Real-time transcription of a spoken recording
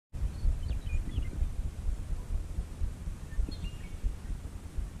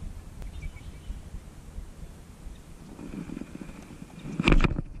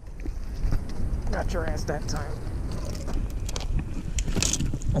got your ass that time.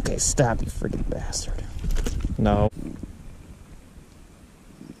 Okay, stop, you freaking bastard. No.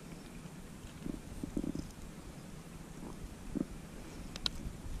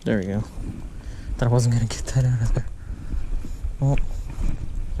 There we go. Thought I wasn't gonna get that out of there. Well,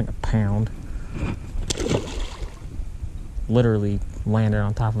 like a pound. Literally landed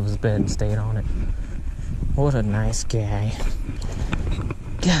on top of his bed and stayed on it. What a nice guy.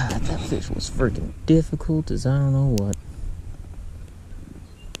 God, that fish was freaking difficult as I don't know what.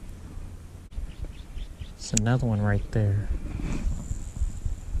 It's another one right there.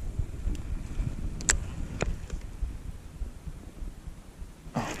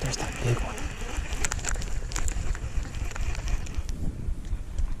 Oh, there's that big one.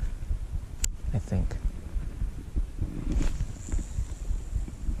 I think.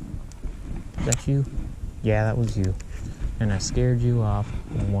 Is that you? Yeah, that was you. And I scared you off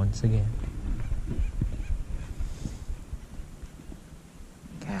once again.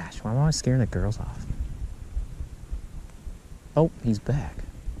 Gosh, why am I always scaring the girls off? Oh, he's back.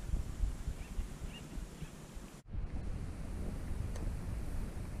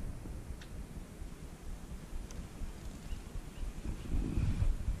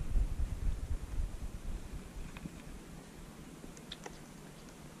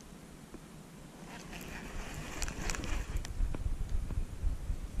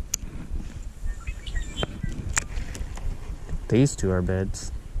 These two are beds.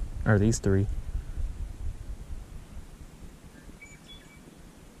 Or these three.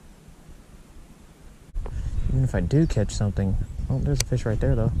 Even if I do catch something. Oh, there's a fish right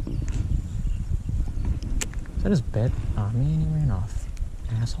there though. Is that his bed? Oh man, he ran off.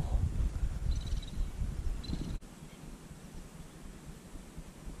 Asshole.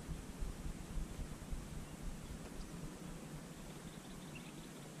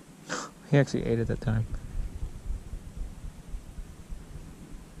 He actually ate it that time.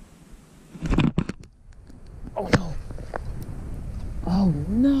 Oh no! Oh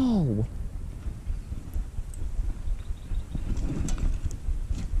no!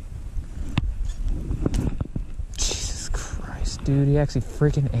 Jesus Christ, dude, he actually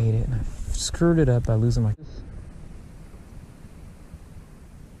freaking ate it and I screwed it up by losing my...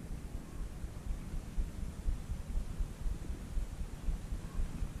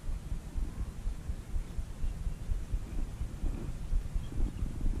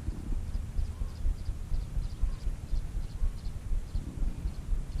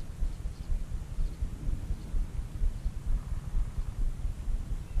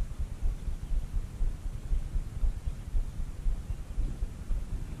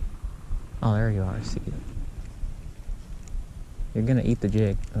 Oh, there you are, I see you. You're gonna eat the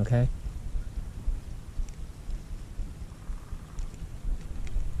jig, okay?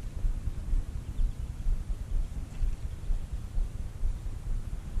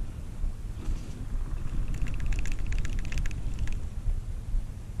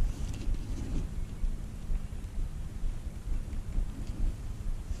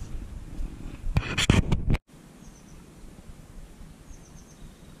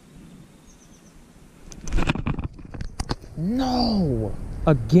 No!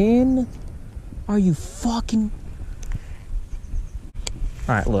 Again? Are you fucking...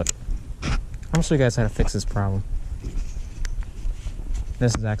 Alright, look. I'm gonna show you guys how to fix this problem.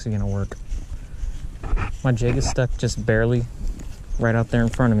 This is actually gonna work. My jig is stuck just barely right out there in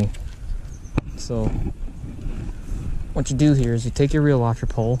front of me. So, what you do here is you take your reel off your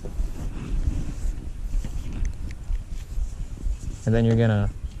pole. And then you're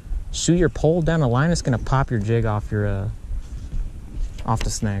gonna shoot your pole down the line. It's gonna pop your jig off your, off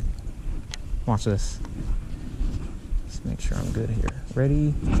the snag. Watch this. Let's make sure I'm good here.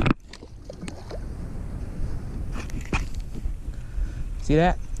 Ready? See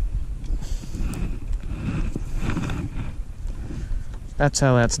that? That's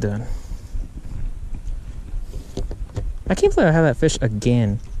how that's done. I can't believe I have that fish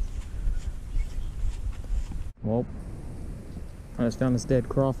again. Well, I just found this dead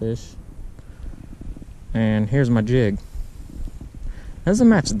crawfish. And here's my jig. Doesn't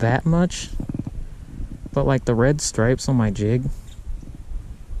match that much, but like the red stripes on my jig,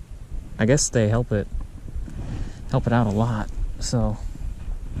 I guess they help it out a lot. So,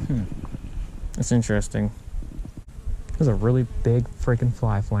 it's interesting. There's a really big freaking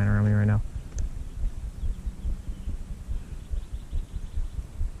fly flying around me right now.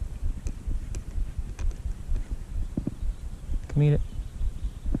 Come eat it.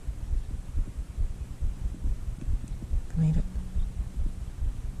 Come eat it.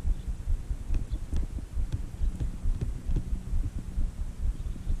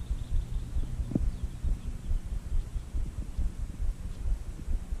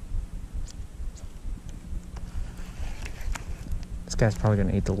 This guy's probably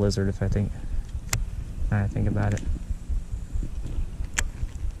gonna eat the lizard if I think about it.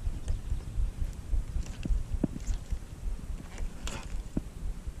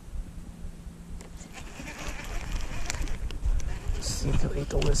 Let's see if he'll eat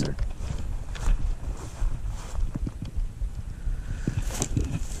the lizard.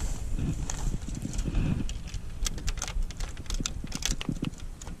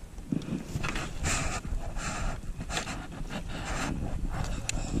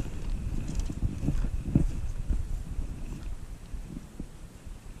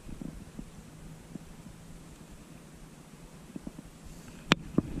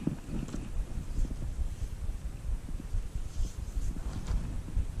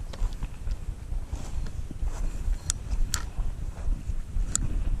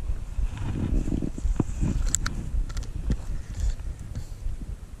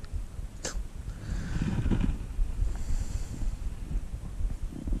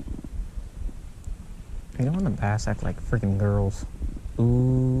 You know when the bass act like freaking girls?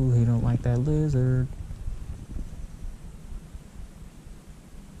 Ooh, he don't like that lizard.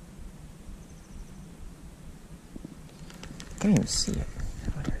 Can't even see it.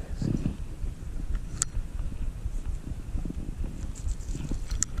 Oh, there it is.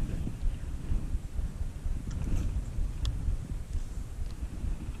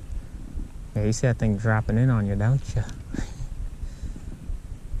 Yeah, you see that thing dropping in on you, don't you?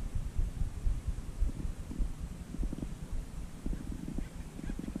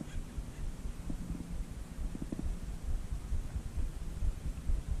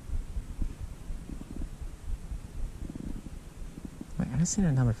 I seen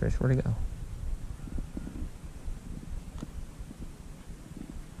another fish. Where'd it go?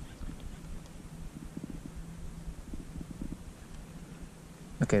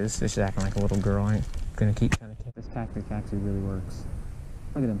 Okay, this fish is acting like a little girl. I ain't gonna keep trying to catch. This tactic actually really works.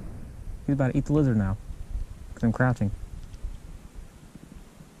 Look at him. He's about to eat the lizard now. Because I'm crouching.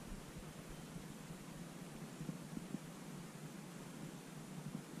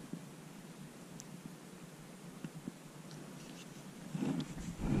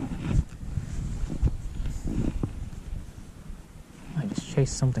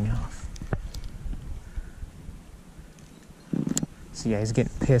 Chase something off. So yeah, he's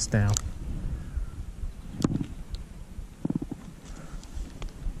getting pissed now.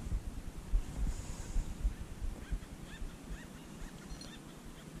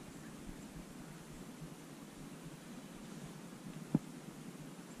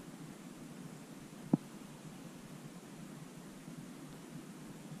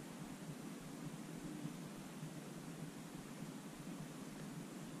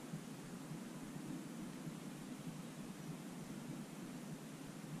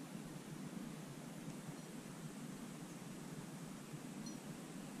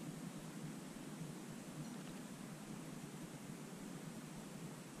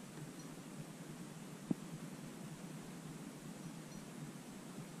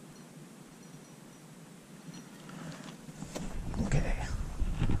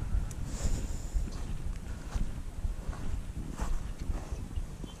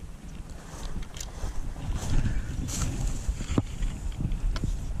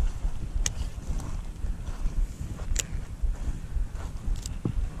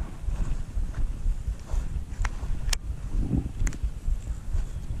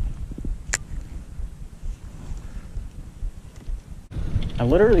 I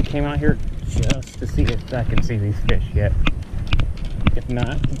literally came out here just to see if I can see these fish yet. If not,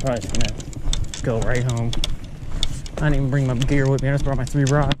 I'm probably just gonna go right home. I didn't even bring my gear with me. I just brought my 3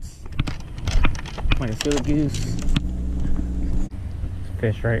 rods. Like a silly goose.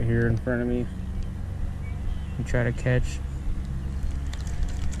 Fish right here in front of me. You try to catch.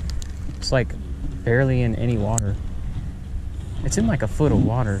 It's like barely in any water. It's in like a foot of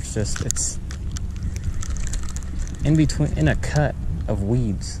water. It's in between, in a cut of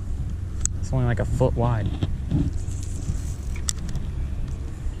weeds. It's only like a foot wide.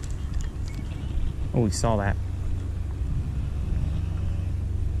 Oh, we saw that.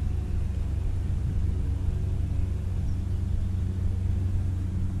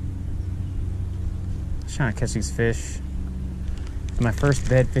 I was trying to catch these fish. My first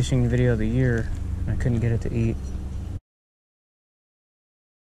bed fishing video of the year. I couldn't get it to eat.